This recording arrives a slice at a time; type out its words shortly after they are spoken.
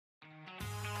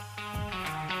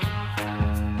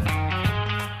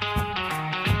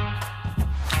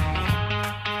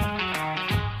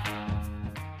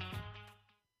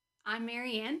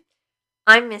Ann.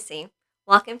 I'm Missy.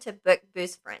 Welcome to Book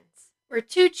Booze Friends. We're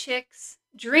two chicks,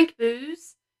 drink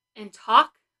booze, and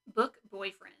talk book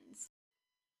boyfriends.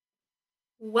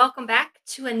 Welcome back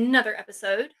to another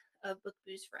episode of Book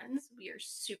Booze Friends. We are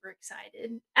super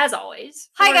excited, as always,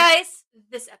 for Hi, guys.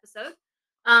 this episode.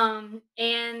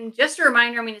 And just a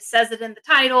reminder, it says it in the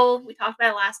title. We talked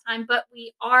about it last time, but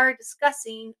we are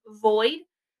discussing Void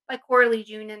by Coralie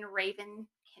June and Raven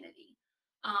Kennedy.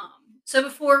 So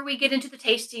before we get into the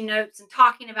tasting notes and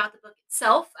talking about the book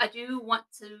itself, I do want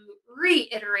to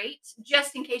reiterate,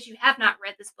 just in case you have not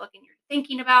read this book and you're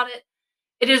thinking about it,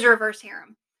 it is a reverse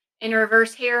harem. And a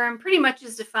reverse harem pretty much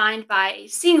is defined by a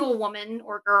single woman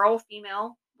or girl,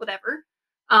 female, whatever,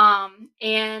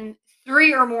 and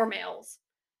 3 or more males.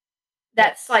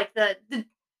 That's like the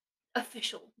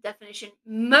official definition.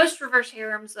 Most reverse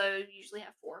harems, though, usually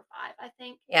have 4 or 5, I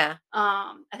think. Yeah.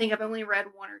 I think I've only read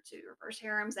 1 or 2 reverse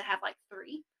harems that have like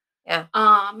 3. Yeah.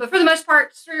 But for the most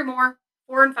part, 3 or more.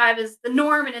 4 and 5 is the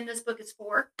norm, and in this book it's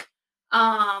 4.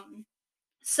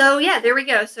 So yeah, there we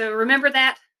go. So remember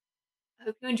that. I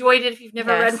hope you enjoyed it if you've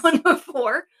never read one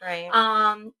before. Right.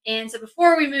 And so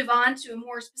before we move on to a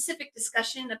more specific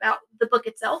discussion about the book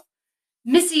itself,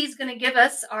 Missy's going to give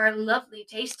us our lovely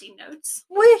tasting notes.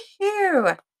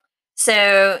 Woohoo!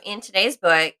 So in today's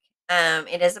book,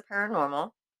 it is a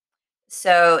paranormal.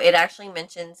 So it actually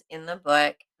mentions in the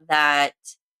book that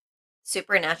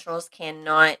supernaturals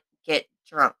cannot get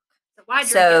drunk. So why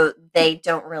drink So they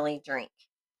don't really drink.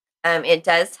 It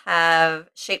does have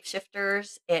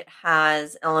shapeshifters. It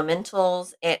has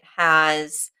elementals. It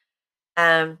has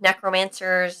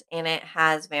necromancers, and it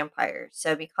has vampires.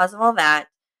 So because of all that,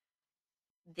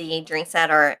 the drinks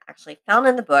that are actually found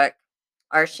in the book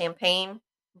are champagne,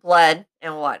 blood,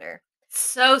 and water.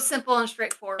 So simple and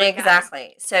straightforward.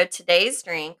 Exactly. Guys. So today's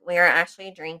drink, we are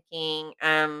actually drinking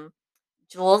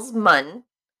Jules Munn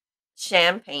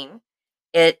champagne.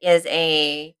 It is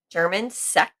a German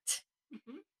sect.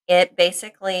 Mm-hmm. It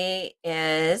basically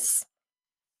is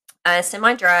a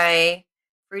semi-dry,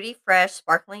 fruity, fresh,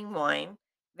 sparkling wine.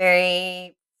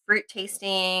 Very fruit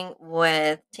tasting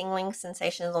with tingling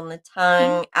sensations on the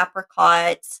tongue,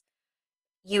 apricots.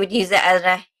 You would use it at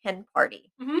a hen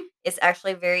party. Mm-hmm. It's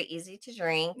actually very easy to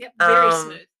drink. Yep, very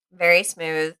smooth. Very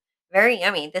smooth. Very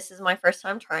yummy. This is my first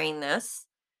time trying this.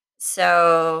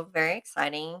 So, very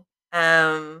exciting.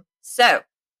 So,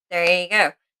 there you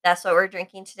go. That's what we're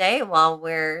drinking today while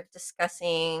we're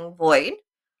discussing Void.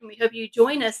 And we hope you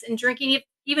join us in drinking it,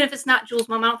 even if it's not Jules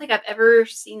Munn. I don't think I've ever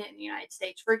seen it in the United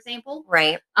States, for example.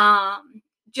 Right.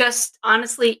 Just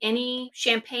honestly, any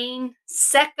champagne,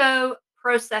 Secco,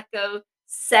 Prosecco,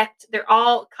 Sect, they're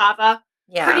all Cava.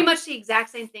 Yeah. Pretty much the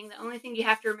exact same thing. The only thing you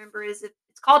have to remember is if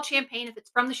it's called champagne if it's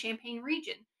from the Champagne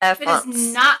region. If it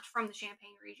is not from the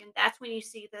Champagne region, that's when you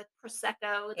see the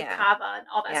Prosecco, the Cava, and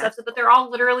all that stuff. So, but they're all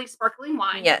literally sparkling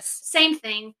wine. Yes. Same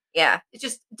thing. Yeah. It's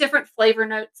just different flavor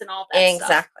notes and all that stuff.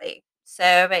 Exactly.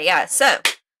 So, but yeah, so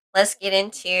let's get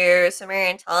into, so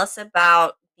Marianne, tell us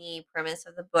about the premise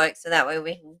of the book so that way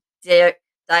we can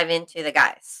dive into the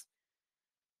guys.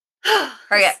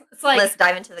 Hurry up. It's like, let's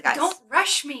dive into the guys. Don't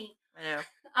rush me. I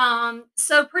know.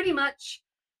 So pretty much,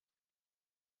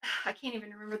 I can't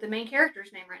even remember the main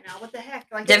character's name right now. What the heck?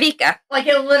 Like Devika.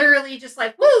 It literally just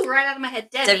like, woo, right out of my head.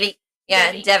 Devi.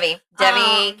 Devi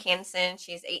Canson.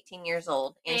 She's 18 years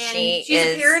old. And she's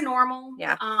a paranormal.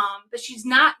 Yeah. But she's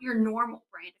not your normal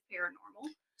brand of paranormal.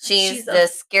 She's the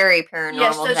scary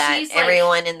paranormal that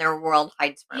everyone in their world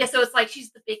hides from. Yeah, so it's like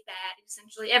she's the big bad,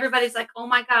 essentially. Everybody's like, oh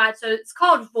my God. So it's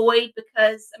called Void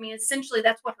because, essentially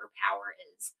that's what her power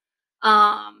is.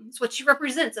 It's what she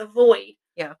represents, a void.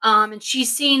 Yeah. And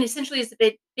she's seen essentially as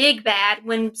the big bad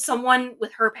when someone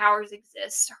with her powers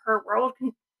exists. Her world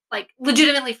can,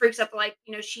 legitimately freaks up.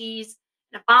 She's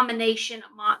an abomination,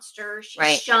 a monster.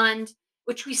 She's shunned,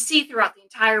 which we see throughout the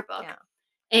entire book. Yeah.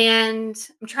 And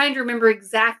I'm trying to remember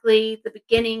exactly the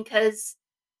beginning because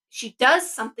she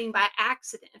does something by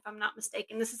accident, if I'm not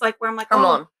mistaken. This is where I'm like, her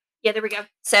mom. Yeah, there we go.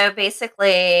 So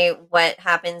basically what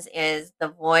happens is the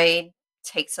void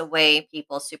takes away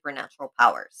people's supernatural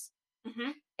powers.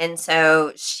 Mm-hmm. And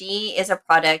so she is a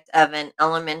product of an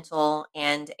elemental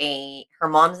and her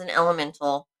mom's an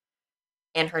elemental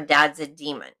and her dad's a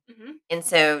demon. Mm-hmm. And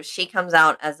so she comes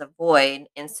out as a void.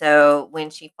 And so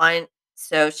when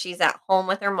so she's at home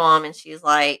with her mom and she's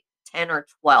like 10 or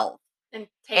 12.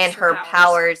 And her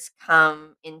powers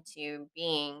come into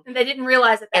being. And they didn't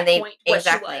realize at that point what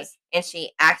she was. And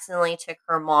she accidentally took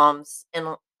her mom's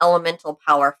elemental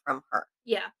power from her.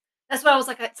 Yeah. That's why I was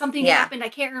like, something happened. I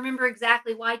can't remember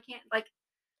exactly why I can't,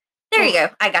 There you go.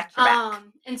 I got your back.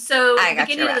 And so at the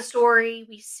beginning of the story,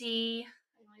 we see,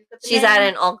 But the She's at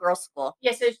name, an all-girls school.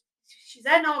 yeah, so she's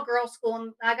at an all-girls school,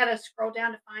 and I gotta scroll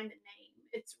down to find the name.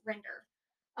 It's Render.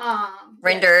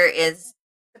 Render is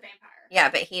the vampire. Yeah,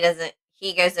 but he doesn't.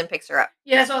 He goes and picks her up.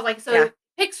 Yeah, that's what I was like. So Yeah.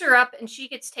 picks her up, and she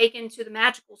gets taken to the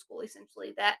magical school,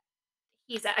 essentially, that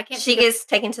he's at. I can't. She gets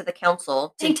taken to the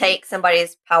council to Thank you. take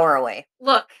somebody's power away.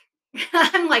 Look,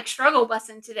 I'm like struggle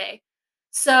busing today.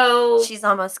 So She's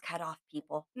almost cut off,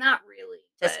 people. not really.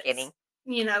 Just kidding.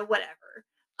 You know, whatever.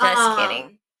 Just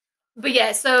kidding. But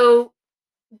yeah, so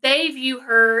they view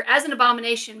her as an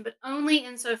abomination, but only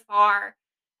insofar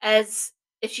as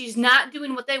if she's not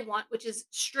doing what they want, which is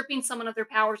stripping someone of their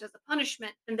powers as a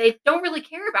punishment, then they don't really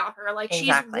care about her. Like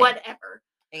Exactly. she's whatever.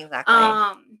 Exactly.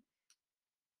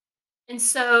 And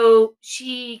so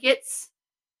she gets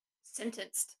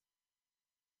sentenced.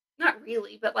 Not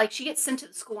really, but like she gets sent to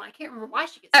the school, and I can't remember why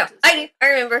she gets sent to the school. I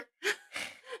remember.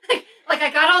 like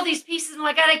I got all these pieces, and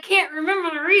like I can't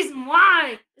remember the reason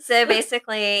why. So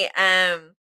basically,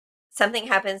 something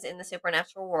happens in the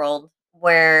supernatural world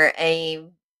where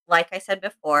like I said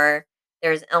before,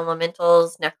 there's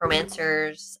elementals,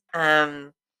 necromancers,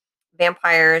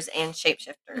 vampires, and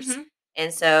shapeshifters. Mm-hmm.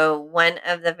 And so one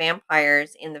of the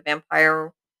vampires in the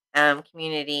vampire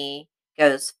community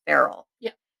goes feral.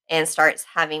 Yeah. And starts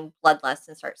having bloodlust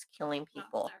and starts killing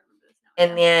people.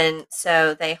 And then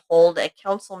so they hold a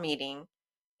council meeting,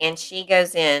 and she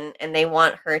goes in, and they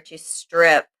want her to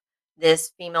strip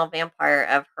this female vampire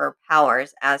of her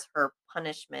powers as her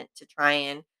punishment to try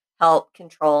and help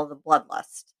control the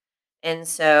bloodlust. And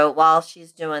so while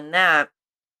she's doing that,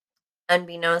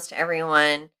 unbeknownst to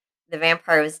everyone, the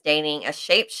vampire was dating a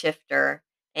shapeshifter,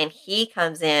 and he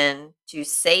comes in to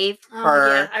save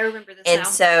her. Yeah, I remember this. And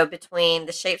so between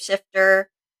the shapeshifter,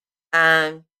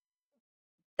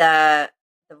 the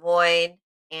void,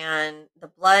 and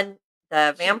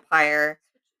the vampire,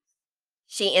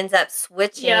 she ends up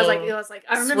switching. Yeah, I was like,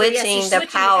 I remember switching the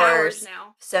powers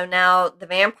now. So now the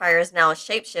vampire is now a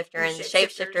shapeshifter, and the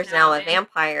shapeshifter is now a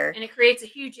vampire, and it creates a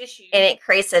huge issue. And it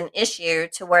creates an issue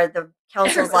to where the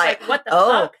council's like, what the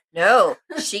fuck? No,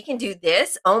 she can do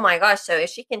this. Oh my gosh! So if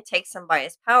she can take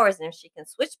somebody's powers, and if she can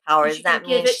switch powers, that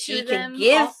means she can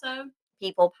give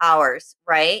people powers,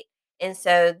 right? And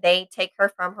so they take her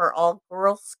from her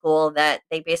all-girls school that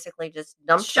they basically just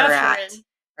dumped her at.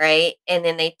 Right? And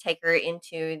then they take her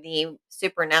into the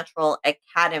Supernatural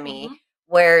Academy, mm-hmm.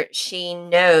 where she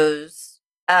knows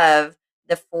of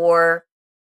the 4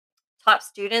 top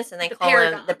students, and they call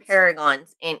them the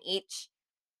Paragons. And each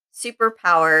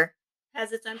superpower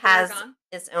has its own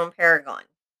paragon.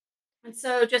 And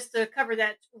so just to cover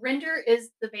that, Render is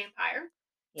the vampire.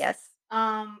 Yes.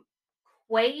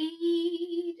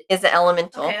 Quaid is the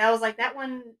elemental. Okay, I was like, that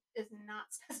one is not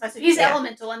specified. So he's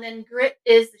elemental, and then Grit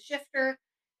is the shifter,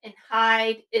 and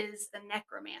Hyde is the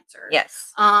necromancer.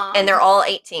 Yes. And they're all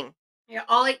 18. Yeah,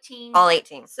 all 18. All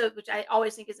 18. So, which I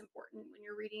always think is important when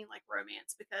you're reading like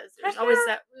romance, because there's always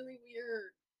that really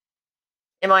weird.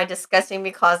 Am I disgusting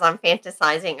because I'm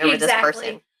fantasizing over this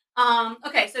person?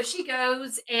 Okay, so she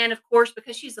goes, and of course,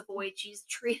 because she's a void, she's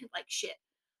treated like shit.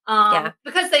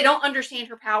 Because they don't understand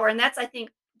her power, and that's, I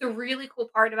think, the really cool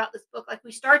part about this book. Like,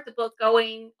 we start the book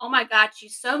going, oh my god,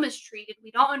 she's so mistreated,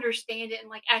 we don't understand it, and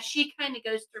like as she kind of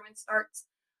goes through and starts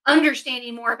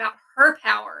understanding more about her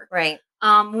power, right,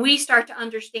 we start to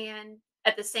understand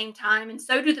at the same time, and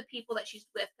so do the people that she's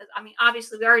with. Because I mean,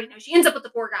 obviously, we already know she ends up with the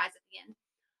 4 guys at the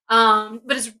end.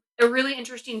 But it's a really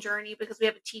interesting journey because we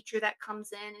have a teacher that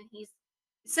comes in, and he's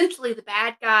essentially the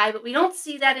bad guy, but we don't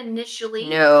see that initially.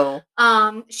 No.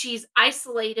 She's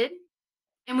isolated,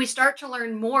 and we start to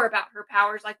learn more about her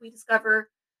powers. Like, we discover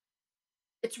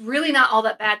it's really not all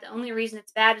that bad. The only reason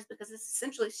it's bad is because it's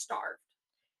essentially starved.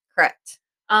 Correct.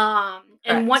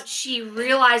 And once she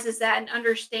realizes that and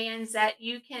understands that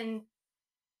you can,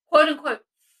 quote unquote,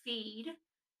 feed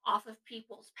off of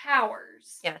people's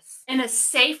powers, yes, in a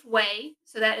safe way,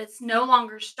 so that it's no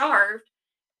longer starved,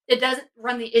 it doesn't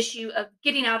run the issue of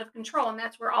getting out of control. And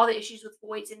that's where all the issues with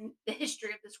voids in the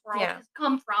history of this world has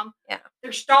come from. Yeah.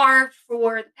 They're starved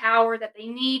for the power that they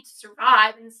need to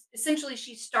survive. And essentially,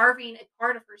 she's starving a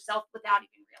part of herself without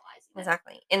even realizing it.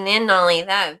 Exactly. And then not only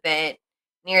that, but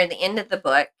near the end of the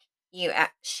book,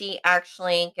 she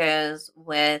actually goes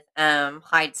with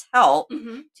Hyde's help,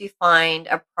 mm-hmm. to find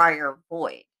a prior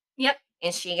void. Yep.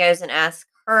 And she goes and asks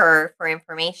her for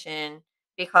information,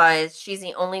 because she's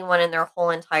the only one in their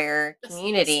whole entire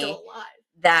community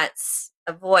that's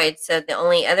a void. So the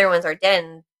only other ones are dead.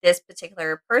 And this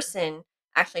particular person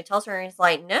actually tells her, and he's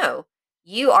like, no,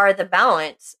 you are the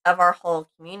balance of our whole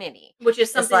community. Which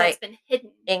is something that's been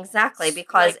hidden. Exactly.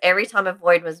 Because every time a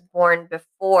void was born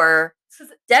before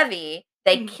Devi,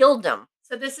 they mm-hmm. killed him.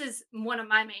 So this is one of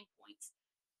my main points.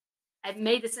 I've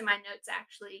made this in my notes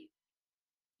actually.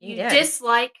 You You did.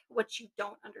 dislike what you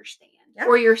don't understand, Yeah.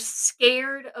 or you're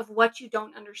scared of what you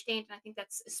don't understand. And I think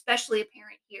that's especially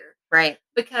apparent here Right.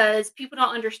 because people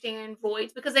don't understand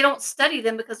voids because they don't study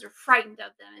them because they're frightened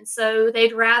of them. And so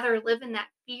they'd rather live in that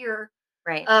fear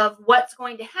Right. of what's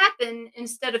going to happen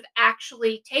instead of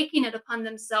actually taking it upon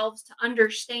themselves to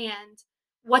understand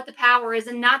what the power is,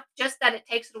 and not just that it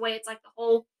takes it away. It's like the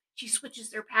whole she switches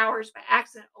their powers by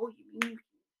accident. Oh, you mean you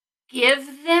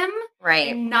give them Right.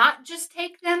 and not just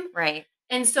take them? Right.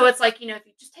 And so it's like, if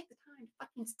you just take the time to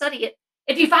fucking study it,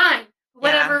 it'd be fine. Yeah.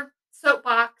 Whatever,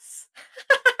 soapbox.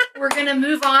 We're gonna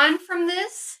move on from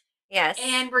this Yes.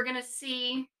 and we're gonna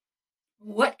see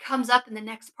what comes up in the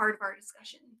next part of our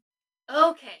discussion.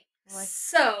 Okay,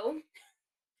 so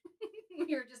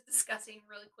we were just discussing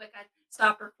really quick. I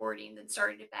stopped recording, then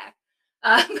started it back.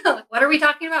 What are we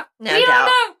talking about? No We doubt.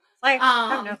 don't know. Like,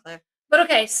 I have no clue. But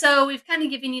okay, so we've kind of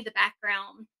given you the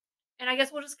background, and I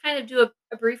guess we'll just kind of do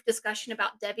a brief discussion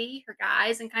about Debbie, her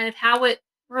guys, and kind of how it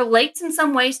relates in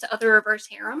some ways to other reverse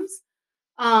harems.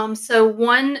 So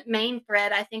one main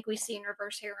thread I think we see in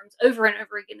reverse harems over and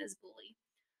over again is bully.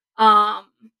 Um,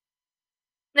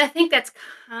 and I think that's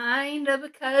kind of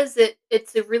because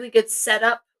it's a really good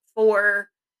setup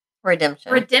for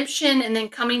Redemption. and then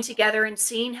coming together and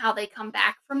seeing how they come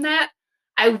back from that.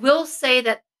 I will say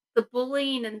that the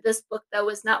bullying in this book though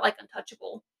is not like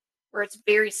Untouchable, where it's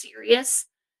very serious.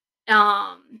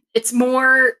 It's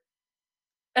more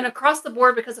an across the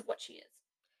board because of what she is.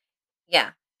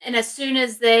 Yeah. And as soon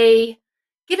as they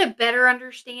get a better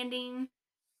understanding,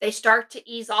 they start to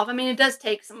ease off. I mean, it does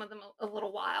take some of them a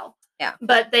little while. Yeah.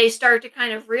 But they start to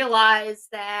kind of realize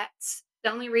that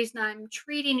the only reason I'm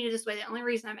treating you this way, the only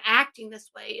reason I'm acting this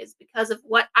way is because of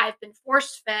what I've been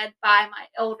force fed by my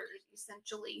elders,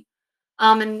 essentially.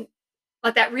 And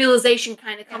like that realization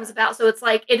kind of comes about. So it's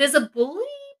like it is a bully,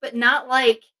 but not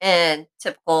like and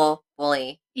typical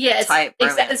bully type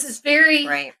romance. This is very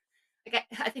right. Like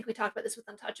I think we talked about this with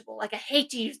Untouchable. Like I hate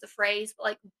to use the phrase, but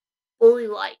like bully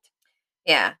light.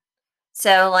 Yeah.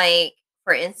 So like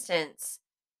for instance,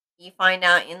 you find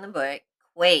out in the book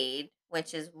Quaid,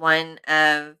 which is one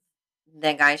of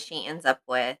the guys she ends up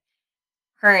with,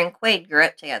 her and Quaid grew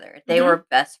up together. They were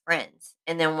best friends.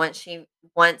 And then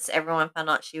once everyone found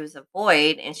out she was a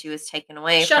void and she was taken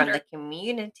away from the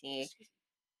community,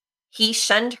 he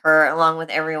shunned her along with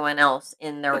everyone else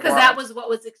in their because world. that was what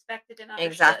was expected and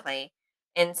understood. Exactly.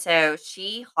 And so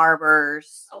she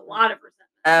harbors a lot of resentment.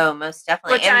 Oh, most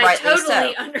definitely. Which and I rightly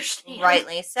totally so. understand.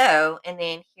 Rightly so. And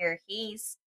then here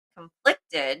he's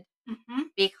conflicted Mm-hmm.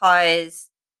 because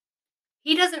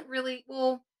he doesn't really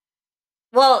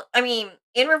well, I mean,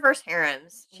 in reverse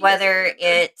harems, whether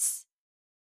it's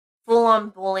full on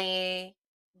bully,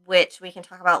 which we can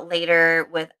talk about later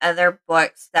with other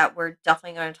books that we're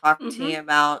definitely going to talk to you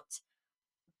about.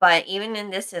 But even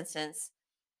in this instance,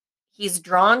 he's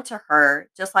drawn to her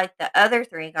just like the other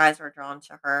three guys were drawn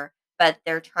to her, but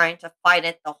they're trying to fight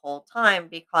it the whole time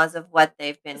because of what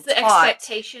they've been the taught.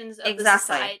 expectations of the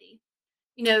society.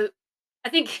 I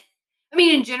think,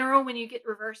 in general, when you get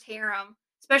reverse harem,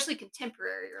 especially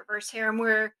contemporary reverse harem,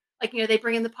 where they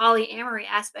bring in the polyamory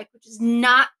aspect, which is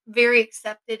not very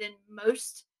accepted in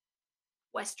most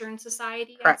Western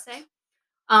society, Correct. I'd say.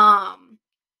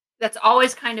 That's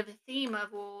always kind of a theme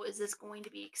of, well, is this going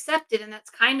to be accepted? And that's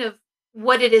kind of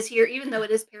what it is here, even though it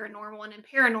is paranormal. And in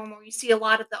paranormal, you see a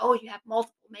lot of you have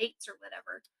multiple mates or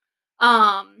whatever.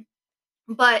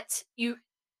 But you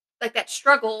like that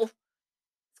struggle.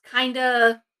 It's kind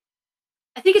of,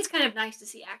 I think it's kind of nice to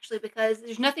see actually, because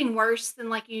there's nothing worse than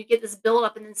like you get this build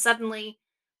up and then suddenly,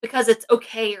 because it's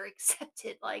okay or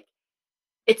accepted, like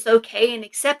it's okay and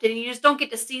accepted, and you just don't get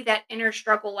to see that inner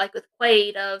struggle like with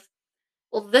Quaid of,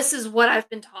 well, this is what I've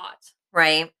been taught.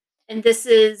 Right. And this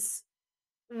is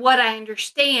what I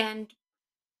understand,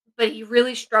 but he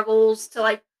really struggles to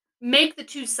like make the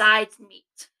two sides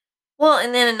meet. Well,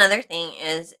 and then another thing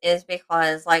is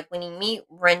because like when you meet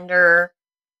Render,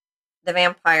 the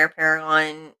vampire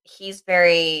paragon, he's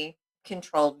very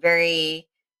controlled, very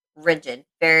rigid,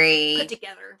 very put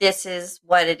together. This is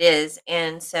what it is.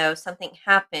 And so something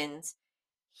happens.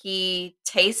 He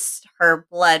tastes her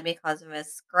blood because of a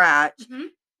scratch.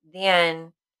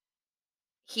 Then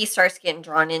he starts getting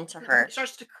drawn into her. He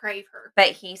starts to crave her. But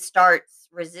he starts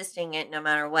resisting it no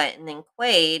matter what. And then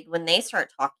Quaid, when they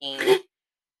start talking,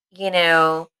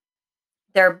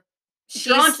 they're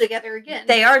drawn together again.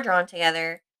 They are drawn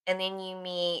together. And then you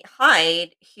meet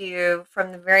Hyde, who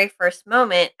from the very first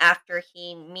moment after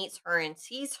he meets her and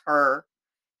sees her,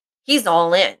 He's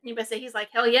all in. You better say he's like,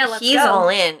 hell yeah, let's He's go. all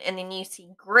in. And then you see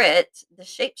Grit, the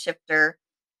shapeshifter,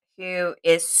 who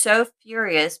is so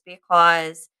furious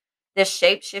because the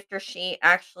shapeshifter she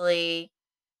actually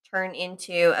turned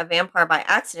into a vampire by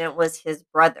accident was his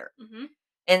brother. Hmm.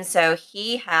 And so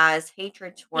he has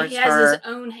hatred Yeah, he towards has his her.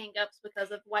 own hangups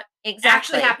because of what actually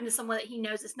Exactly. happened to someone that he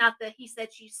knows. It's not the he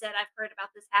said, she said, I've heard about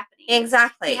this happening. He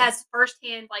Exactly. has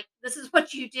firsthand, like, this is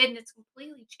what you did, and it's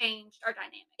completely changed our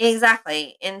dynamics.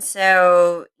 Exactly. And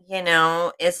so,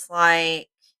 it's like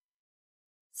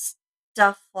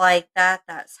stuff like that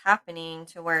that's happening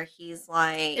to where he's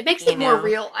like, It makes it more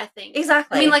real, I think. I mean,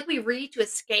 Exactly. like, we read to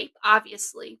escape,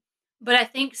 obviously, but I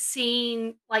think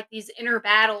seeing, like, these inner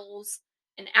battles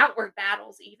and outward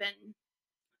battles, even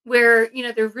where,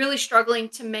 they're really struggling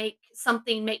to make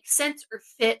something make sense or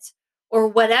fit or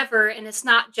whatever, and it's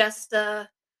not just,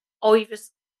 oh, you've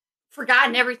just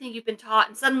forgotten everything you've been taught,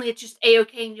 and suddenly it's just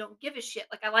A-okay and you don't give a shit.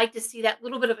 Like, I like to see that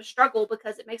little bit of a struggle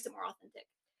because it makes it more authentic.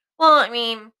 Well, I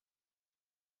mean,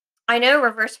 I know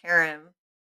reverse harem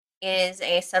is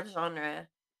a subgenre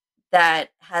that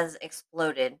has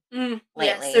exploded Yes,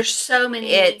 lately. there's so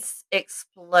many It's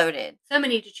exploded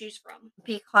to choose from.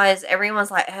 because everyone's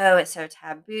like, "Oh, it's so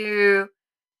taboo."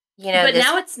 But This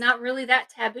now it's not really that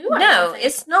taboo, I don't No, think.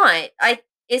 it's not.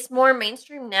 It's more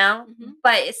mainstream now, Mhm.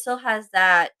 but it still has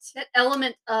that. That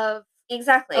element of,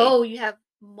 Exactly. oh, you have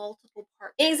multiple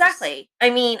partners. Exactly.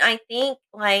 I mean, I think,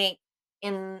 like,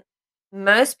 in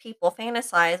most people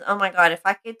fantasize, "Oh my god, if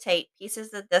I could take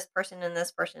pieces of this person and this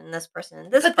person and this person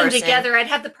and this Put them person." together, I'd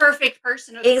have the perfect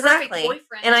person or the perfect Exactly.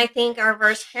 boyfriend, And I and think our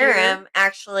reverse here, harem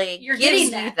actually you're gives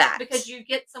getting you that that. because you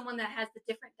get someone that has the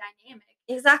different dynamic,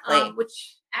 Exactly.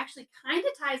 which actually kind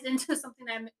of ties into something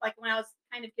that like when I was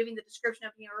kind of giving the description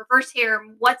of reverse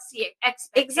harem. What's the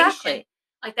expectation? Exactly.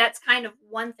 Like that's kind of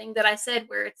one thing that I said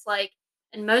where it's like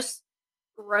in most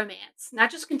romance,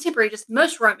 not just contemporary, just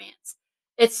most romance,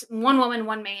 it's one woman,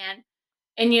 one man.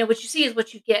 And what you see is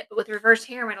what you get. But with reverse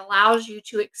harem, it allows you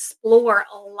to explore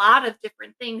a lot of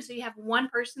different things. So you have one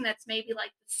person that's maybe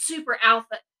like super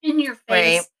alpha in your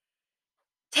Right. face,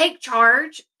 take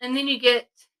charge, and then you get,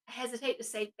 I hesitate to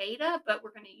say beta, but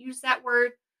we're going to use that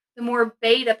word, the more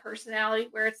beta personality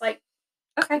where it's like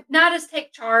Okay. not as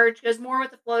take charge, goes more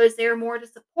with the flow, is there more to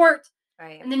support.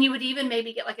 Right. And then you would even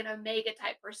maybe get like an omega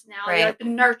type personality, Right. like the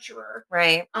nurturer.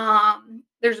 Right.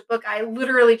 There's a book I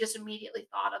literally just immediately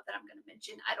thought of that I'm going to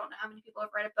mention. I don't know how many people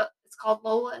have read it, but it's called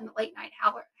Lola and the Late Night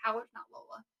Howler. Howard, not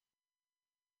Lola.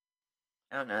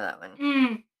 I don't know that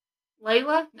one.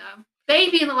 Layla? No.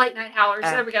 Baby and the Late Night Howlers.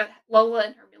 Oh. There we go. Lola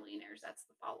and her Millionaires. That's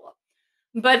the follow up.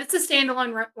 But it's a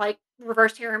standalone, like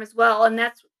reverse harem as well, and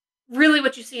that's really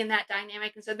what you see in that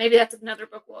dynamic. And so maybe that's another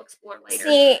book we'll explore later.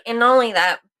 See, and not only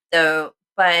that though,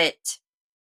 but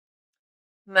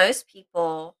most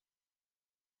people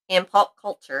in pop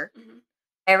culture,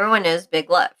 everyone knows Big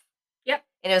Love. Yep.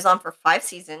 And it was on for 5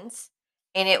 seasons,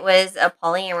 and it was a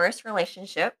polyamorous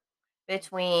relationship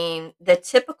between the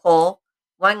typical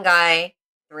 1 guy,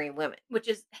 3 women. Which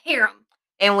is harem.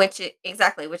 And which is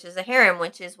a harem,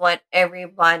 which is what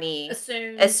everybody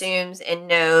assumes and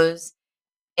knows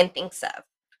and thinks of.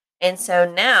 And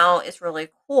so now it's really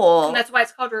cool. And that's why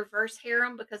it's called reverse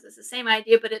harem, because it's the same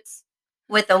idea, but it's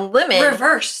with the women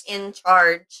reversed in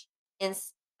charge.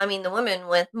 The women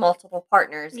with multiple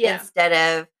partners instead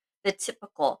of the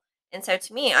typical. And so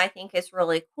to me, I think it's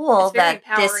really cool that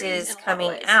this is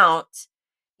coming out,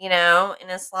 and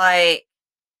it's like,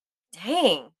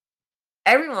 dang,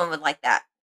 everyone would like that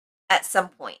at some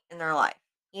point in their life.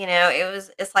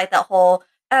 It's like that whole,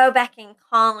 oh, back in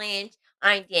college,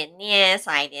 I did this,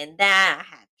 I did that,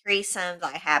 I had threesomes,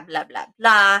 I had blah, blah,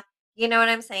 blah. You know what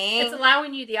I'm saying? It's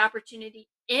allowing you the opportunity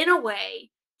in a way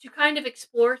to kind of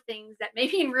explore things that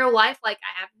maybe in real life, like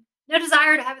I have no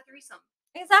desire to have a threesome.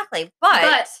 Exactly.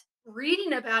 But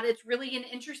reading about it's really an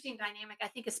interesting dynamic, I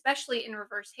think, especially in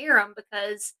reverse harem,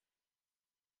 because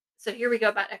so here we go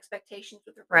about expectations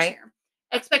with reverse harem.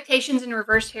 Expectations in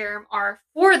reverse harem are,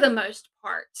 for the most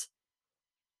part,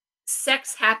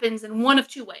 sex happens in one of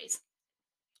two ways.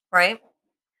 Right.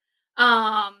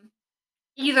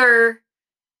 Either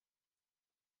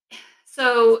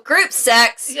so group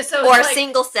sex or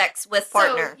single sex with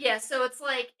partner. So it's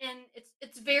like, and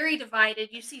it's very divided.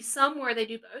 You see some where they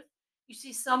do both. You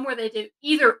see some where they do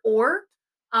either or.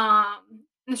 And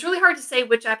it's really hard to say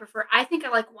which I prefer. I think I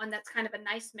like one that's kind of a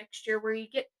nice mixture where you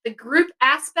get the group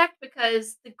aspect,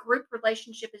 because the group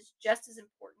relationship is just as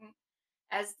important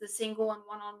as the single and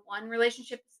one-on-one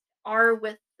relationships are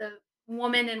with the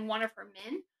woman and one of her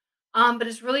men. But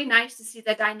it's really nice to see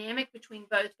the dynamic between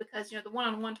both because, the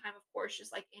one-on-one time, of course,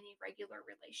 just like any regular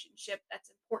relationship, that's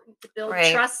important to build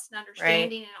Right. trust and Right.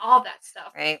 understanding and all that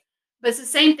stuff. Right. But it's the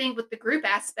same thing with the group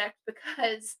aspect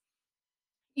because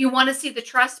you want to see the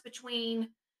trust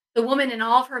between the woman and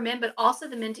all of her men, but also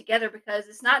the men together because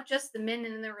it's not just the men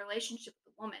in the relationship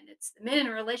with the woman, it's the men in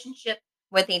a relationship,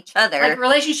 With each like other.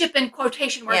 relationship in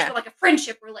quotation marks, Yeah. but like a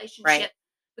friendship Right. relationship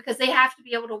because they have to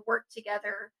be able to work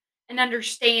together and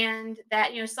understand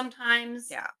that, sometimes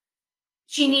Yeah.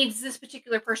 she needs this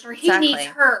particular person or he needs Exactly.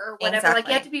 her or whatever. Like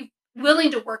you have Exactly. to be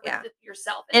willing to work with Yeah.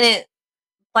 yourself. And And it,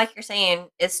 like you're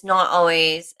saying, it's not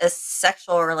always a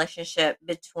sexual relationship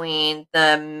between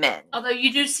the men. although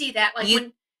you do see that, like You when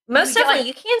we most get definitely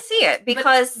like, you can see it but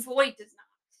because Void does not.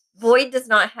 Void does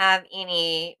not have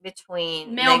any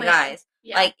between Male, the male. guys.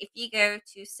 Yeah. Like if you go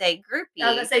to say I was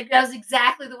gonna groupie, say that was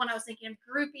exactly the one I was thinking of.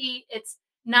 Groupie, it's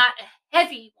not a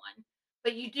heavy one,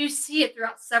 but you do see it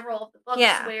throughout several of the books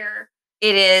yeah, where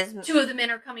it is two of the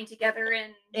men are coming together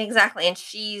and exactly, and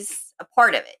she's a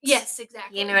part of it. yes, You know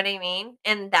exactly. what I mean?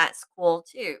 And that's cool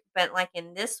too. But like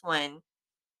in this one,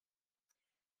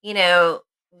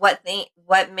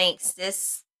 what makes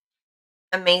this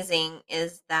amazing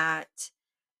is that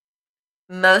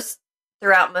most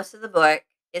throughout most of the book,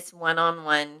 it's one on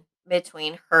one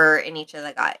between her and each of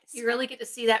the guys. You really get to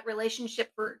see that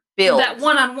relationship for that Build.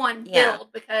 one-on-one Yeah.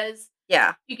 build because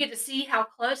Yeah. you get to see how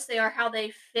close they are, how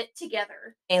they fit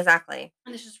together, Exactly.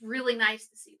 and it's just really nice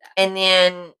to see that. And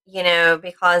then,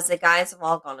 because the guys have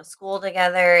all gone to school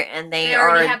together and They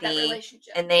already have that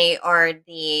relationship. they are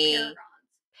the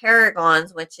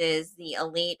paragons, which is the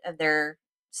elite of their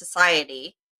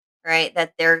society, right?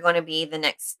 That they're going to be the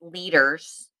next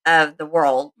leaders of the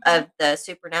world, Mhm. of the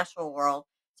supernatural world.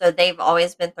 So they've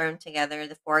always been thrown together.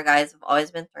 The four guys have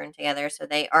always been thrown together. So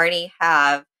they already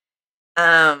have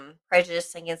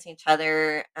prejudice against each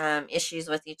other, issues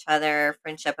with each other,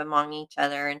 friendship among each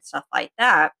other, and stuff like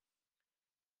that.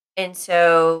 And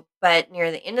so, but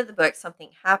near the end of the book,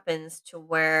 something happens to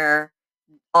where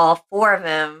all four of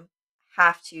them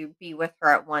have to be with her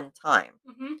at one time.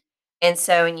 Mhm. And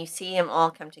so, and you see them all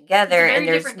come It's a together, and very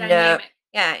there's different dynamic.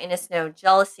 and it's no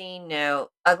jealousy, no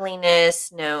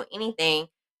ugliness, no anything.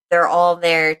 They're all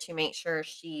there to make sure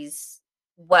she's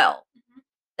well, Mhm.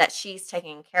 that she's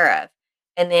taken care of.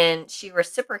 And then she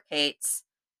reciprocates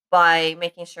by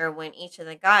making sure when each of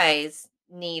the guys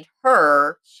need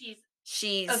her, She's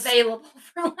she's available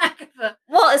for lack of a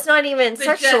well, it's not even but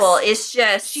sexual. just It's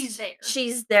just she's there.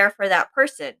 she's there for that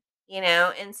person.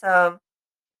 And so,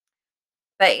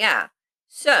 but yeah.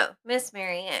 So, Miss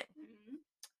Marianne, Mhm.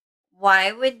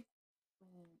 why would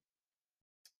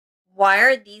why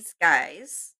are these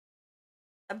guys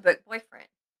a book boyfriend?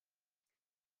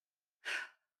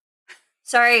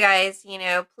 Sorry guys,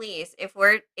 please,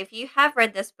 if you have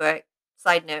read this book,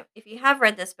 side note, if you have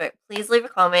read this book, please leave a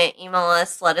comment, email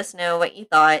us, let us know what you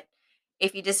thought.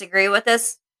 If you disagree with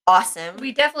us, awesome.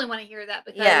 We definitely want to hear that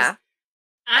because Yeah.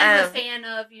 I'm a fan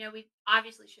of, we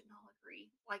obviously shouldn't all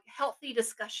agree. Like healthy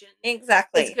discussion is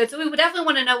Exactly. good. So we would definitely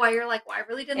want to know why you're like, well, I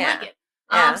really didn't like Yeah. it.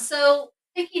 Yeah. So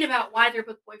thinking about why they're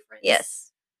book boyfriends.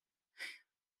 Yes.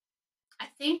 I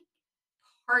think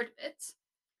part of it,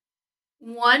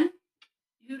 one,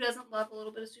 who doesn't love a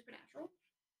little bit of supernatural?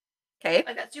 Okay.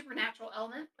 Like that supernatural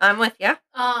element. I'm with you.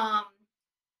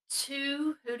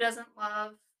 Two, who doesn't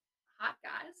love hot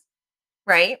guys?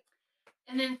 Right.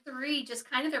 And then three, just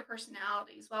kind of their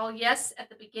personalities. Well, yes, at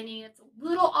the beginning, it's a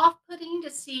little off putting to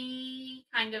see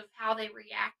kind of how they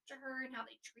react to her and how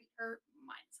they treat her.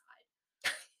 Mine's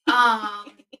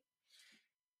hide.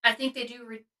 I think they do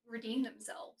redeem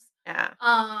themselves. Yeah.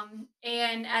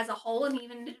 And as a whole, and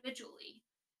even individually,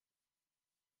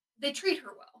 they treat her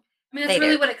well. I mean, that's They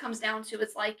really do. what it comes down to.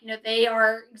 It's like, they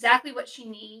are exactly what she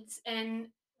needs, and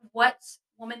what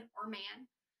woman or man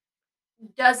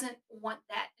doesn't want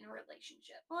that in a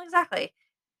relationship. Well, exactly.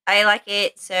 I like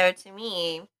it. So to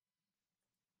me,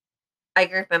 I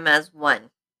group them as one.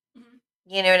 Mhm.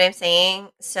 You know what I'm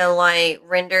saying? So like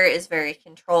Render is very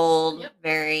controlled, Yep.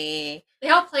 very They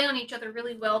all play on each other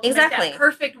really well to make exactly. that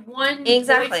perfect one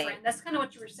Exactly. boyfriend. That's kind of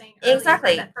what you were saying earlier.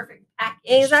 Exactly. That perfect package.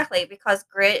 Exactly. Because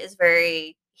Grit is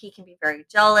he can be very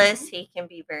jealous. Mhm. He can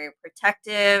be very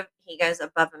protective. He goes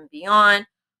above and beyond.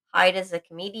 Hyde is a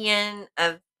comedian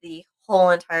of the whole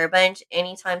entire bunch.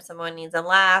 Anytime someone needs a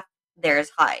laugh, there's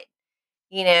Hyde.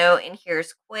 And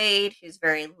here's Quaid, who's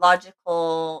very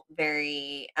logical,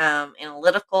 very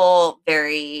analytical,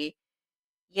 very,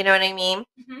 you know what I mean?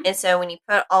 Mhm. And so when you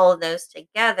put all of those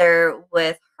together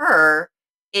with her,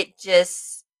 it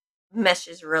just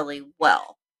meshes really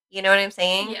well. You know what I'm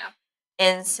saying? Yeah.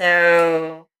 And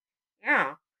so,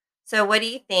 yeah. So what do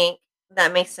you think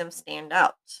that makes them stand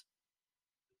out?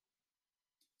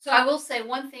 So I will say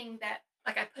one thing that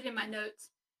like I put in my notes.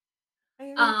 Oh,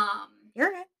 you're good. Um,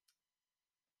 You're good.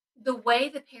 the way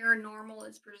the paranormal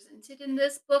is presented in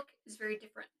this book is very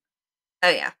different. Oh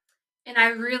yeah. And I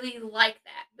really like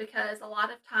that because a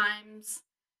lot of times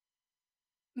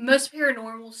most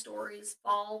paranormal stories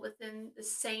fall within the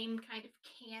same kind of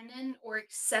canon or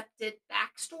accepted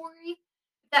backstory,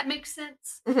 if that makes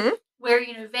sense. Mhm.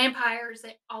 Where, vampires,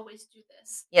 they always do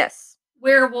this. Yes.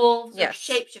 Werewolves or Yes.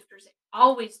 shapeshifters, they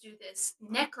always do this.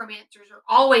 Necromancers are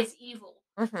always evil.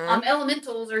 Mhm.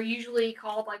 Elementals are usually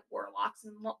called like warlocks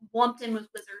and lumped in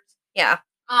with wizards. Yeah.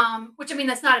 Which I mean,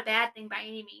 that's not a bad thing by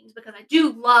any means because I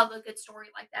do love a good story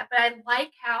like that. But I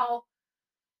like how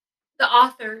the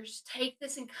authors take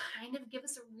this and kind of give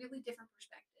us a really different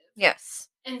perspective. Yes.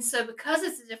 And so, because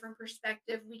it's a different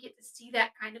perspective, we get to see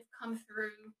that kind of come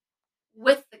through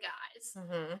with the guys.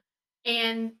 Mhm.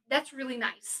 And that's really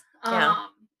nice. Yeah.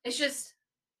 It's just,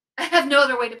 I have no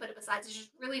other way to put it besides it's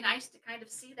just really nice to kind of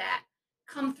see that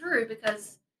come through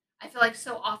because I feel like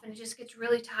so often it just gets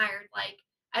really tired. Like,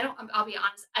 I'll be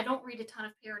honest, I don't read a ton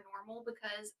of paranormal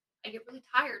because I get really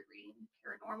tired reading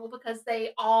paranormal because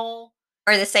they all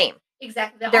Or the same.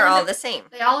 exactly. They're all the same.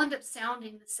 They all end up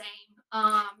sounding the same.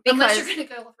 Unless you're Because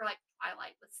gonna go for like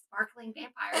Twilight with sparkling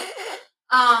vampires.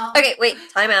 Okay, wait,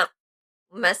 time out.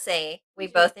 Must say we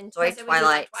both enjoyed we do like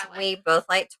Twilight. Twilight. We both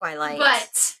like Twilight.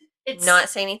 But it's Not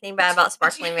say anything bad about but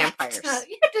you sparkling have vampires.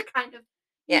 you have to kind of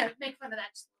Yeah. make fun of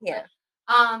that just a Yeah.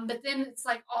 little bit. But then it's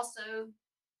like also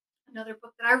another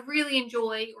book that I really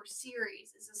enjoy or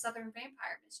series is the Southern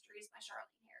Vampire Mysteries by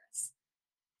Charlene Harris.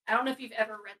 I don't know if you've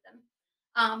ever read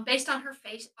them. Based on her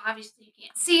face, obviously you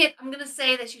can't see it. I'm gonna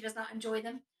say that she does not enjoy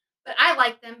them, but I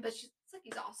like them. But she's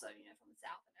also from the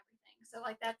South and everything, so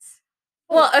like that's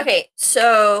Well, okay,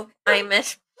 so I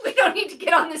miss. We don't need to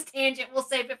get on this tangent. We'll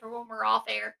save it for when we're off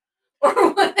air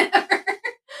or whatever.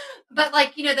 But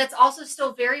like that's also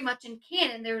still very much in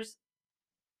canon. There's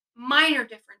minor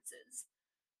differences.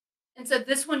 And so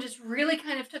this one just really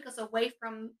kind of took us away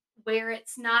from where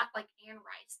it's not like Anne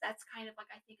Rice. That's kind of like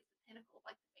I think it's the pinnacle of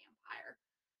like the vampire.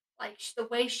 Like the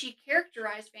way she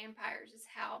characterized vampires is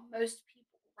how most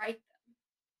people write them.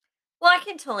 Well, I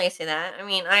can totally see that. I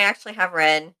mean, I actually have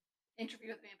read. Interview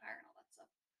with the Vampire and all that stuff.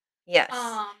 Yes.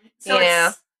 So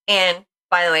and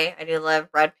by the way, I do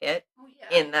love Brad Pitt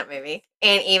in that movie,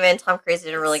 and even Tom Cruise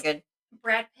did a really good.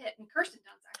 Brad Pitt and Kirsten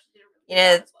Dunst actually did a really good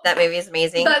job as well. That movie is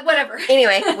amazing. But whatever.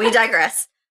 Anyway, we digress.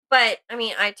 But I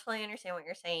mean, I totally understand what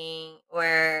you're saying.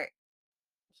 Where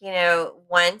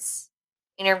once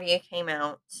Interview came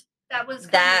out, that was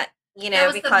that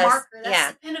was because the marker.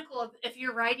 That's the pinnacle of if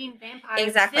you're writing vampires.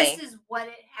 Exactly. This is what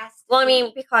it has to. Well, I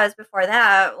mean, because before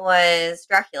that was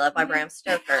Dracula by Mhm. Bram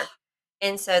Stoker.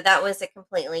 And so that was a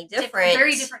completely different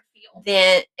very different feel.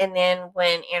 Then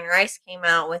when Anne Rice came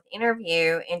out with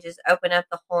Interview and just opened up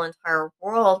the whole entire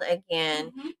world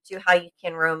again to how you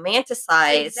can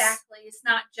romanticize. Exactly. It's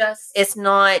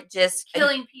not just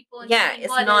killing people. And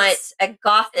it's not a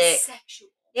gothic. It's sexual.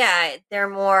 Yeah, they're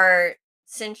more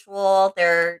sensual.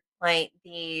 They're like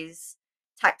these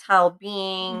tactile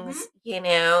beings, and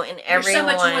everyone. There's so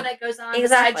much more that goes on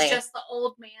besides just the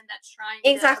old man that's trying.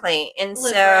 Exactly, and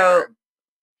so.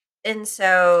 And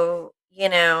so,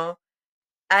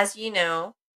 as you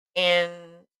know, and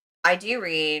I do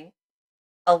read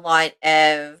a lot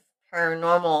of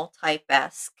paranormal type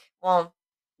esque. Well,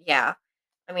 yeah.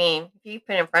 I mean, if you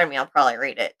put it in front of me, I'll probably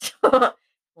read it.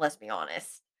 Let's be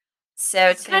honest. So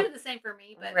it's kind of the same for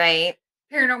me, but right.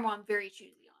 Paranormal, I'm very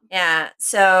choosy on. Yeah.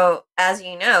 So, as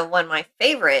you know, one of my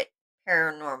favorite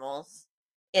paranormals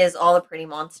is All the Pretty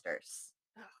Monsters.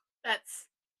 Oh, that's.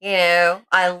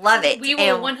 I love it. We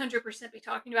will 100% be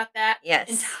talking about that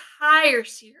entire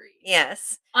series.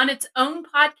 Yes. On its own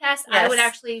podcast, I would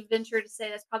actually venture to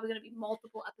say that's probably going to be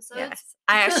multiple episodes. Yes.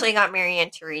 I actually got Marianne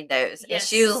to read those. And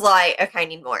she was like, okay, I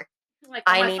need more. Like,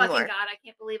 oh I need more. God, I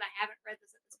can't believe I haven't read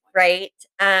this at this point.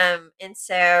 Right. And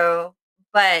so,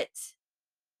 but,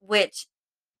 which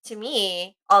to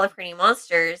me, All the Pretty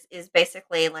Monsters is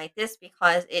basically like this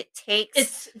because it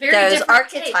takes those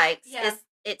archetypes.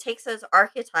 It takes those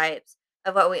archetypes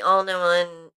of what we all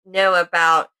know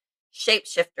about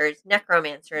shapeshifters,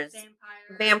 necromancers,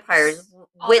 vampires,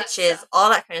 witches, all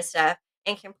that kind of stuff,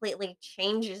 and completely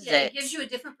changes it. It gives you a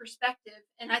different perspective,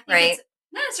 and I think it's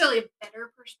not necessarily a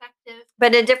better perspective,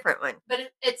 but a different one.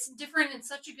 But it's different in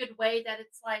such a good way that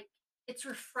it's like it's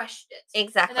refreshed it.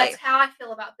 Exactly. And that's how I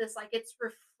feel about this. Like it's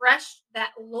refreshed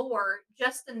that lore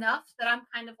just enough that I'm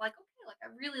kind of like, okay, like I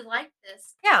really like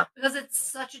this. Yeah. Because it's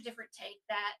such a different take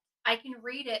that I can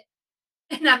read it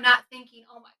And I'm not thinking,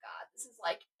 oh my god, this is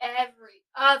like every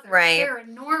other Right.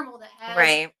 paranormal that has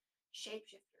Right.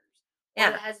 shapeshifters or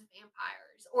Yeah. that has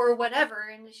vampires or whatever.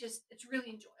 And it's really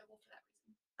enjoyable for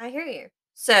that I hear you.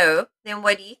 So, then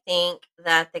what do you think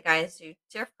that the guys do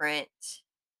different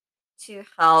to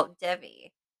help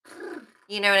Debbie? reason.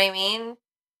 You know what I mean?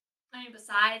 I mean,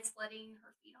 besides letting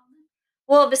her feet on them,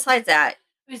 Well, besides that,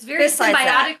 it was very besides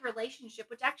that, symbiotic relationship,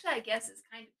 which actually I guess is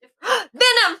kind of different.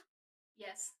 Venom.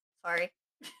 Yes. Sorry.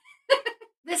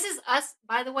 This is us,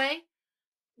 by the way.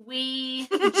 We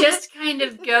just kind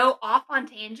of go off on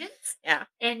tangents, Yeah.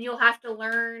 and you'll have to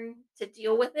learn to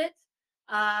deal with it.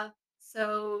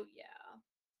 So yeah.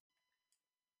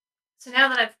 So now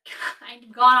that I've kind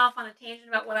of gone off on a tangent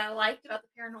about what I liked about the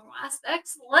paranormal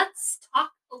aspects, let's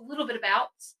talk a little bit about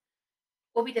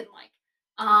what we didn't like.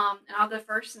 And I'll go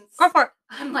first Go since for it.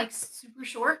 I'm like super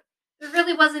short. There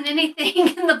really wasn't anything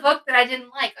in the book that I didn't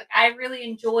like. Like I really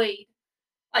enjoyed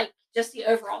like just the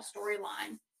overall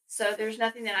storyline. So there's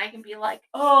nothing that I can be like,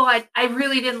 oh, I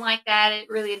really didn't like that. It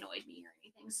really annoyed me or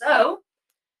anything. So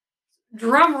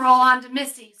drum roll on to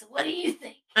Missy. So what do you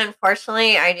think?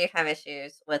 Unfortunately, I do have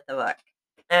issues with the book.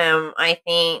 I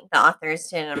think the authors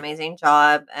did an amazing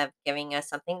job of giving us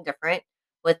something different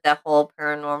with the whole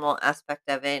paranormal aspect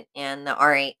of it and the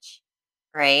RH,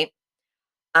 right?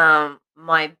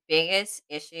 My biggest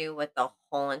issue with the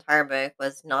whole entire book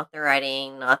was not the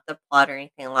writing, not the plot or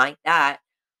anything like that.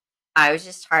 I was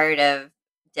just tired of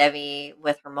Debbie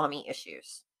with her mommy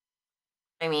issues.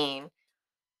 I mean,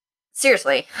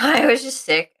 seriously, I was just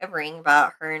sick of reading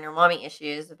about her and her mommy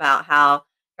issues, about how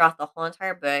throughout the whole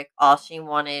entire book, all she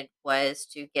wanted was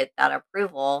to get that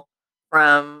approval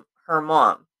from her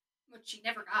mom. Which she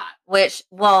never got. Which,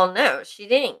 well, no, she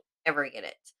didn't ever get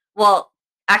it. Well,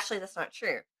 actually, that's not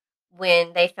true.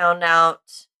 When they found out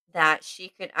that she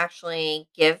could actually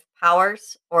give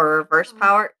powers or reverse Mhm.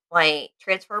 power, like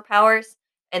transfer powers,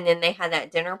 and then they had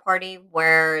that dinner party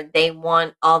where they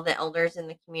want all the elders in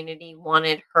the community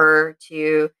wanted her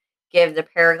to give the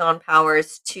Paragon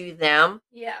powers to them.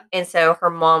 Yeah. And so her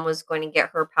mom was going to get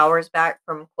her powers back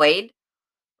from Quaid,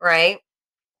 right?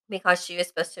 Because she was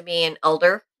supposed to be an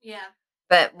elder, Yeah.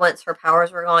 but once her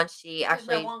powers were gone, she It was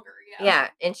no actually, longer. Yeah. yeah,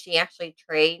 and she actually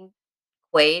trained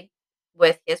Quaid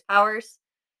with his powers,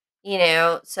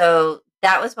 so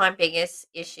that was my biggest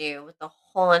issue with the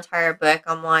whole entire book.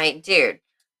 I'm like, dude,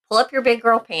 pull up your big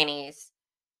girl panties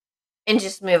and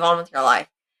just move on with your life.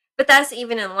 But that's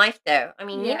even in life, though. I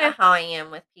mean, you know Yeah. how I am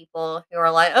with people who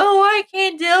are like, oh, I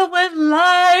can't deal with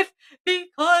life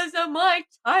because of my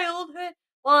childhood.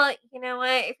 Well, you know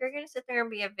what? If you're going to sit there and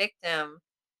be a victim,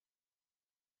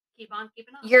 Keep on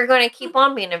keeping on. you're going to keep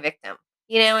on being a victim,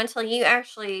 until you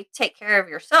actually take care of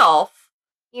yourself.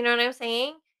 You know what I'm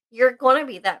saying? You're going to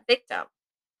be that victim.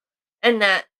 And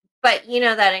that, but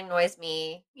that annoys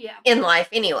me Yeah. Of in life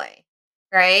anyway.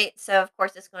 Right? So, of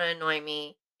course, it's going to annoy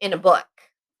me in a book,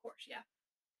 course. Yeah.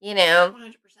 you know?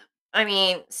 100%. I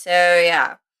mean, so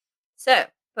yeah. So,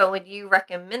 but would you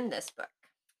recommend this book?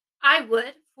 I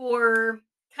would for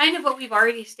kind of what we've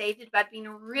already stated about being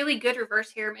a really good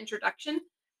reverse harem introduction.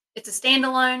 It's a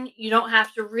standalone. You don't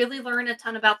have to really learn a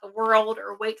ton about the world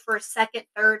or wait for a second,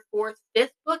 third, fourth,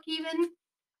 fifth book even.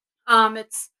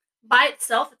 It's by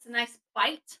itself, it's a nice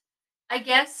bite, I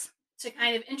guess, to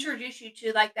kind of introduce you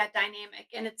to like that dynamic.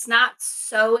 And it's not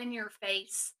so in your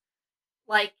face.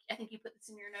 Like I think you put this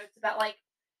in your notes about like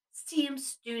CM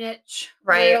Stunich,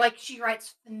 where Right. like she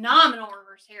writes phenomenal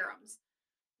reverse harems,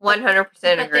 but 100%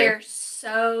 but agree. they're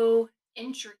so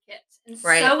intricate and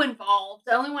Right. so involved.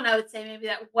 The only one I would say maybe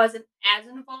that wasn't as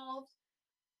involved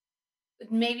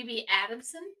would maybe be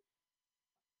Adamson,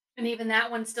 and even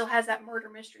that one still has that murder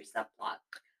mystery subplot.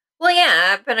 Well,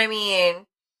 yeah, but I mean,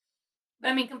 But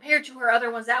I mean, compared to her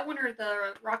other ones, that one or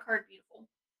the Rock Hard Beautiful,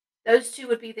 those two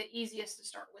would be the easiest to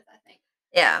start with, I think.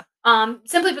 yeah.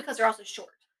 Simply because they're also short.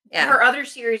 Yeah. Her other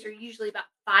series are usually about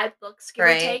 5 books, give or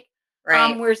Right. take.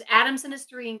 Right. Whereas Adamson is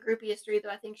 3 and Groupie is 3, though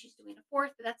I think she's doing a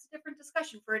 4th, but that's a different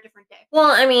discussion for a different day. Well,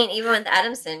 I mean, even with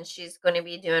Adamson, she's going to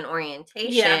be doing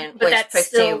orientation, But which that's puts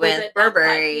still you a little with bit down the pike,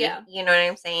 Burberry. yeah. You know what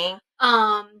I'm saying?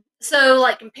 So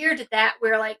like compared to that,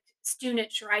 where like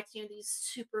Stunich writes these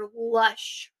super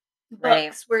lush Right.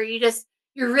 books where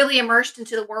you're really immersed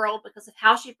into the world because of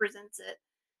how she presents it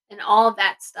and all of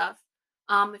that stuff.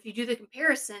 If you do the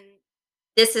comparison,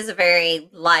 This is a very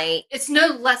light. it's no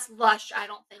less lush, I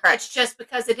don't think. Correct. It's just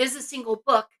because it is a single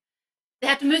book, they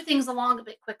have to move things along a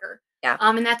bit quicker. Yeah.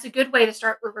 And that's a good way to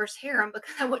start reverse harem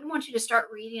because I wouldn't want you to start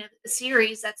reading a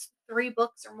series that's 3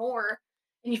 books or more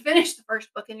and you finish the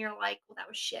first book and you're like, well, that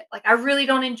was shit. Like, I really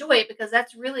don't enjoy it because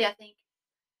that's really, I think,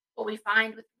 what we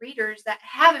find with readers that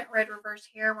haven't read Reverse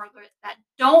Harem or that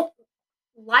don't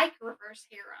like Reverse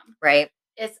Harem Right.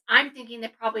 is I'm thinking they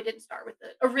probably didn't start with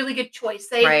a really good choice.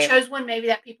 They Right. chose one maybe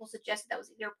that people suggested that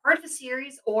was either part of the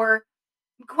series or,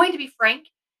 I'm going to be frank,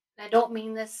 and I don't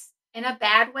mean this in a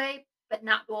bad way, but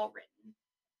not well written.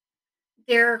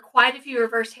 There are quite a few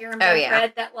Reverse Harems I've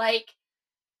read that, like,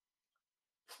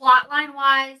 plotline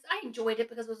wise, I enjoyed it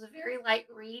because it was a very light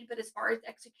read, but as far as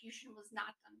execution was not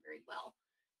done very well.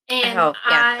 And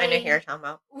I know who you're talking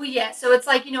about. Well, yeah, so it's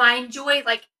like, I enjoy,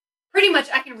 like, pretty much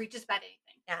I can read just about anything.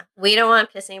 Yeah, we don't want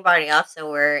to piss anybody off, so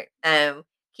we're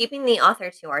keeping the author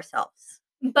to ourselves.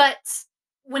 But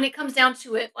when it comes down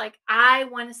to it, like, I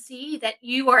want to see that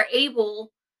you are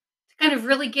able to kind of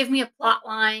really give me a plot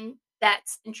line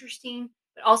that's interesting,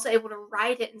 but also able to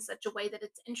write it in such a way that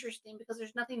it's interesting, because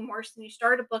there's nothing worse than you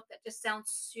start a book that just sounds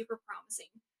super promising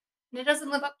and it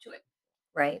doesn't live up to it.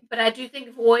 Right. But I do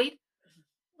think Void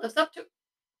lives up to it.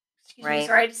 Excuse me, Right.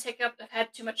 sorry, I just hiccup. I've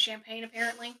had too much champagne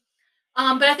apparently.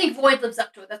 But I think Void lives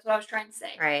up to it. That's what I was trying to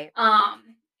say. Right.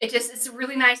 It's a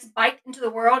really nice bite into the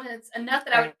world, and it's enough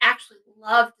that I would actually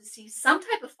love to see some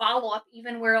type of follow up,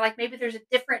 even where like maybe there's a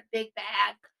different big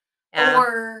bad,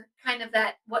 or kind of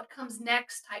that what comes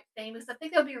next type thing. Because I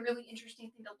think that would be a really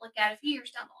interesting thing to look at a few years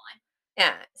down the line.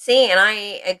 Yeah. See, and I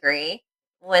agree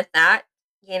with that.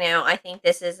 I think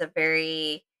this is a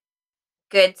very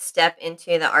good step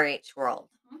into the RH world,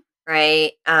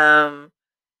 right? A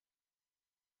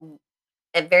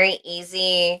very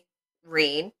easy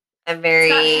read.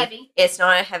 It's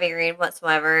not a heavy read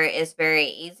whatsoever. It's very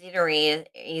easy to read,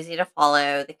 easy to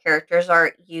follow. The characters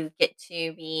you get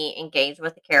to be engaged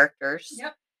with the characters.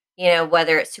 Yep.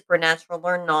 Whether it's supernatural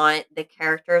or not, the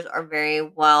characters are very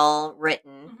well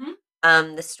written.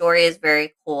 The story is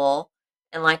very cool.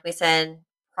 And like we said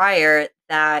prior,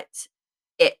 that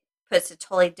it puts a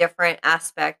totally different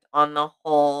aspect on the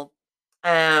whole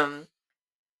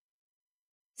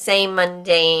same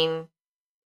mundane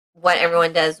what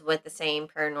everyone does with the same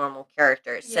paranormal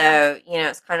characters. Yeah. So,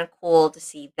 it's kind of cool to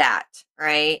see that,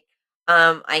 right?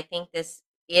 I think this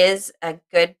is a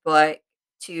good book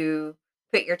to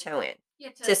put your toe in. Yeah,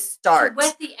 to start. To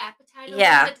whet the appetite a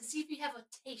Yeah. little bit, to see if you have a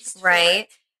taste for Right?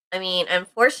 it. I mean,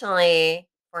 unfortunately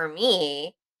for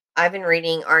me, I've been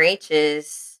reading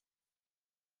RHs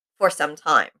for some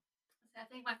time. I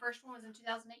think my first one was in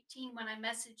 2018 when I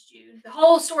messaged you. The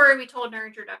whole story we told in our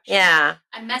introduction. Yeah.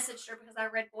 I messaged her because I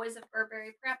read Boys of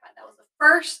Burberry Prep. That was the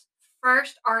first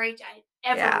RH I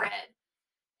had ever read.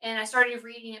 And I started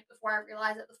reading it before I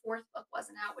realized that the fourth book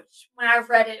wasn't out, which when I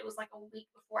read it, it was like a week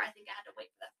before I think I had to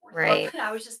wait for that fourth book. And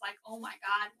I was just like, oh my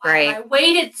God, why have I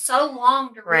waited so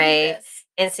long to read this?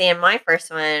 And see, my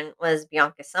first one was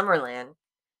Bianca Summerland.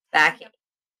 I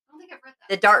don't think I've read that.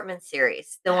 The Dartmouth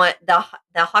series, the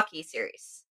hockey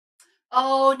series.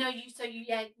 Oh no, you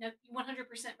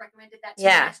 100% recommended that to me.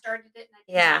 I started it and I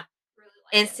did not really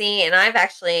like it. And see, and I've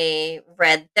actually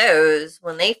read those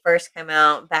when they first came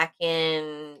out back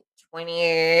in 20.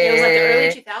 It was like the early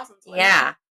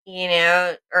 2000s.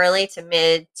 Yeah, early to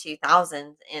mid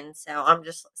 2000s, and so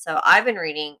I've been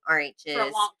reading RHs for a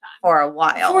long time, for a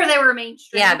while before they were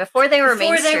mainstream. Yeah, before they were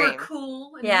mainstream. Before they were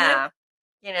cool. And yeah,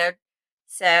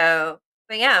 so.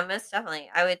 But yeah, most definitely.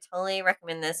 I would totally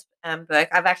recommend this book.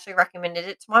 I've actually recommended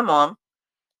it to my mom.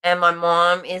 And my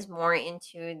mom is more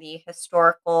into the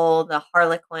historical, the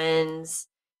Harlequins,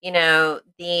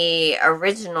 the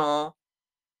original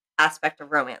aspect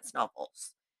of romance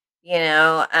novels.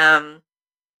 And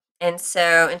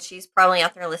she's probably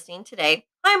out there listening today.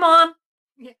 Hi, Mom.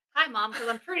 Yeah. Hi, Mom, because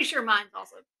I'm pretty sure mine's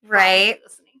also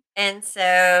listening. And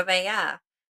so, but yeah.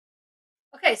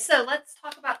 Okay, so let's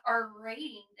talk about our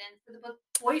rating then for the book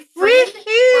Boyfriend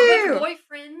or Book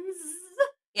Boyfriends.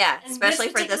 Yeah, especially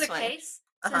for this one. Case,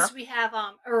 since we have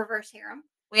a reverse harem.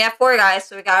 We have 4 guys,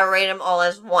 so we gotta rate them all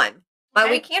as one. But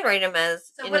we can rate them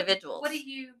as individuals.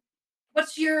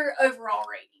 What's your overall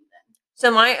rating then?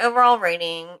 So my overall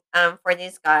rating for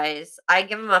these guys, I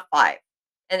give them a 5.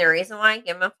 And the reason why I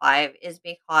give them a 5 is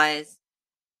because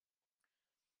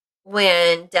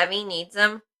when Debbie needs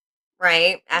them,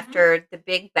 right? After the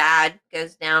big bad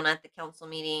goes down at the council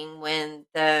meeting, when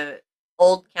the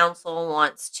old council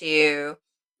wants to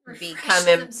refresh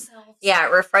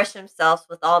themselves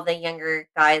with all the younger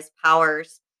guys'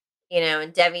 powers,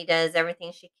 and Debbie does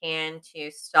everything she can to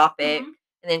stop it, and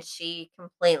then she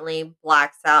completely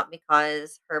blacks out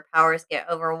because her powers get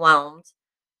overwhelmed,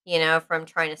 from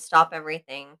trying to stop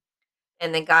everything.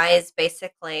 And the guys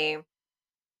basically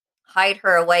hide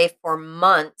her away for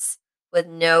months with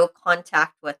no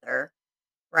contact with her,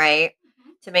 right?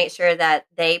 to make sure that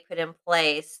they put in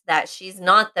place that she's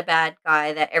not the bad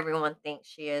guy that everyone thinks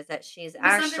she is, that she's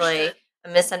actually Misunderstood. a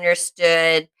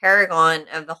misunderstood paragon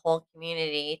of the whole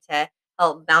community to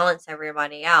help balance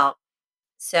everybody out.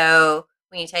 So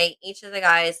when you take each of the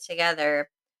guys together,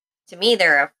 to me,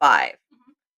 they're a 5.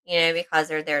 Mhm. Because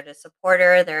they're there to support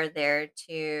her, they're there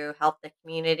to help the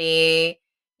community,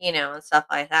 and stuff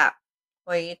like that.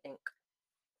 What do you think?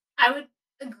 I would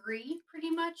agree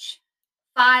pretty much.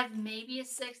 5, maybe a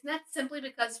 6, and that's simply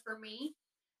because for me,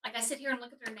 like, I sit here and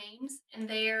look at their names, and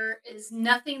there is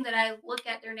nothing that I look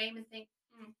at their name and think,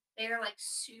 they're, like,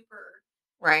 super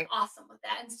Right, awesome with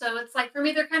that, and so it's like, for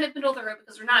me, they're kind of middle of the road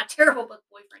because they're not a terrible book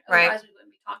boyfriend, right, otherwise we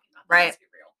wouldn't be talking about them, right, let's be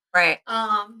real. right.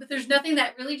 But there's nothing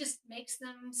that really just makes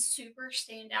them super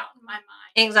stand out in my mind,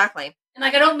 Exactly. and,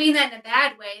 like, I don't mean that in a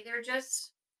bad way, they're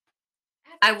just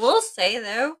I average. will say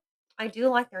though, I do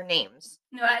like their names.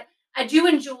 I do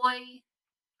enjoy.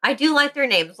 I do like their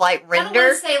names, like I don't wanna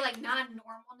Render, say, like,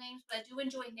 non-normal names, but I do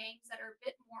enjoy names that are a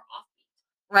bit more offbeat.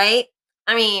 right?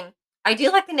 I mean, I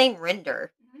do like the name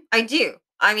Render. Mhm, I do.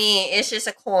 I mean, it's just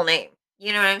a cool name.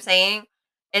 You know what I'm saying?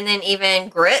 And then even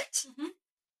Grit, mhm.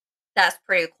 that's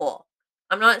pretty cool.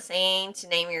 I'm not saying to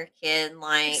name your kid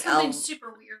Like, like something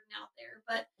super weird and out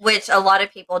there, which a lot of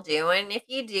people do, and if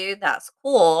you do, that's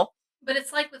cool. but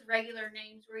it's like with regular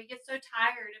names where you get so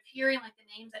tired of hearing, like,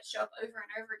 the names that show up over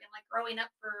and over again, like, growing up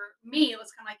for me, it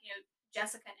was kinda like,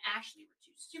 Jessica and Ashley were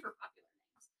 2 super popular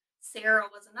names. Sarah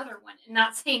was another one, and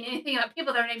not saying anything about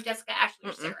people that are named Jessica, Ashley,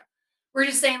 or Mm-mm. Sarah. We're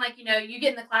just saying, like, you get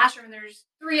in the classroom and there's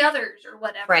 3 others or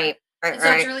whatever. Right, right, And so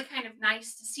it's right, really kind of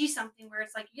nice to see something where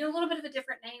it's like you get a little bit of a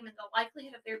different name, and the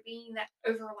likelihood of there being that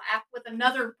overlap with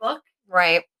another book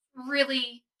right,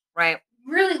 really, right,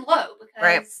 really low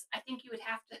right. because I think you would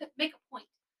have to make a point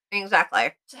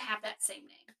Exactly. to have that same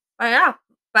name. But yeah,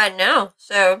 but no.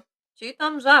 So 2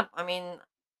 thumbs up. I mean,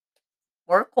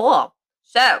 we're cool.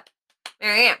 So,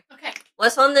 Marianne, Okay,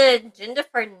 what's on the agenda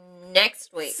for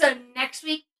next week? so next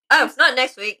week, Oh, not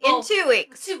next week. In well, 2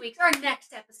 weeks. 2 weeks, our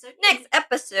next episode. Next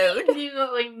episode. You knew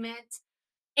what we meant.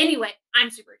 Anyway, I'm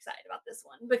super excited about this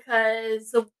one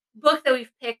because the book that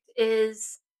we've picked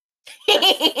is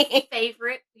a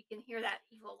favorite. You can hear that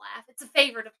evil laugh. It's a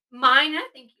favorite of mine. I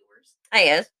think yours. I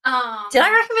is. Um, Did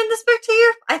I recommend this book to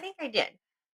you? I think I did.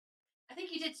 I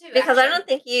think you did too. Because I Actually, don't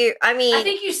think you. I I mean,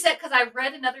 think you said because I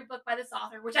read another book by this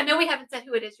author, which I know we haven't said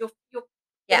who it is. You'll it'll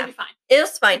yeah, be fine. it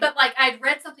was fine. But like I'd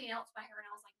read something else by her, and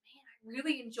I was like, man, I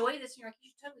really enjoy this. And you're like, you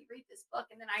should totally read this book.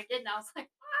 And then I did, and I was like,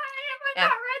 why have I Yeah,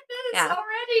 not read this yeah,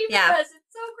 already? yeah. Because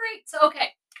it's so great. So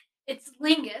okay, it's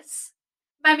Lingus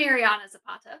by Mariana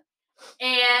Zapata,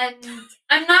 and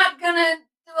I'm not gonna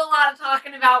do a lot of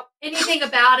talking about anything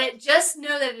about it. Just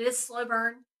know that it is slow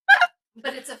burn,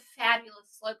 but it's a fabulous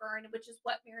slow burn, which is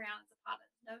what Mariana Zapata is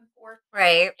known for,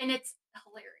 Right. and it's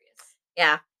hilarious.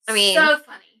 Yeah. I mean, So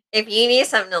funny. if you need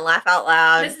something to laugh out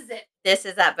loud, This is it. this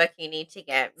is that book you need to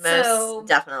get. Most So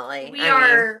definitely. we I mean,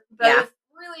 are both yeah.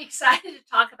 really excited to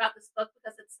talk about this book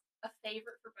because it's a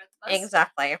favorite for both of us.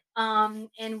 Exactly.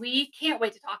 And we can't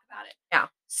wait to talk about it. Yeah.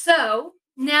 So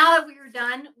now that we are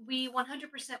done, we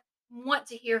 100% want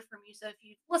to hear from you. So if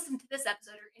you listened to this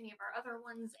episode or any of our other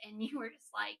ones and you were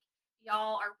just like,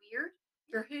 y'all are weird,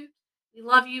 you're hoot, we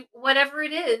love you, whatever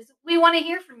it is, we want to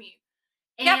hear from you.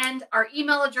 Yep. And our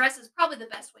email address is probably the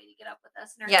best way to get up with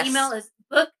us. And our Yes. email is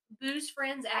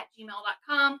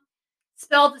bookboozefriends@gmail.com.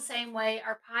 Spelled the same way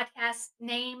our podcast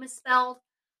name is spelled.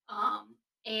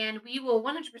 And we will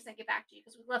 100% get back to you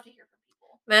because we'd love to hear from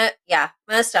people. Yeah,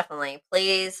 most definitely.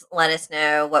 Please let us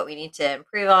know what we need to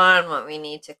improve on, what we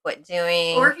need to quit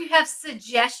doing. Or if you have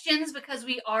suggestions, because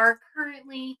we are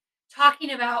currently talking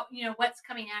about, what's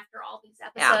coming after all these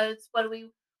episodes. What do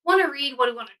we want to read? What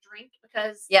do we want to drink?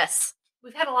 Because yes.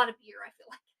 we've had a lot of beer, I feel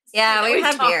like. Yeah, we've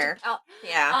had talked beer. about.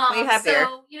 Yeah, we've had beer.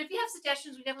 So, if you have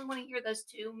suggestions, we definitely want to hear those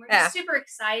too. And we're Yeah. just super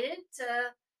excited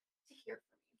to hear from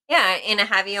you. Yeah, and to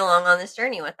have you along on this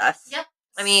journey with us. Yep.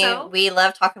 I mean, we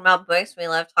love talking about books. We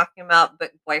love talking about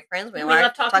book boyfriends. We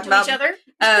love talking to about each other.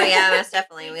 Oh yeah, most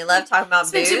definitely. We love talking about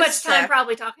Spend booze. too much time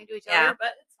probably talking to each other,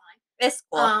 but it's fine. It's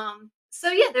cool. So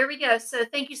yeah, there we go. So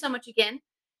thank you so much again.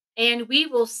 And we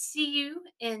will see you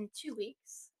in 2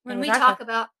 weeks when we talk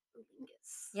about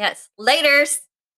Lingus. Yes. Laters.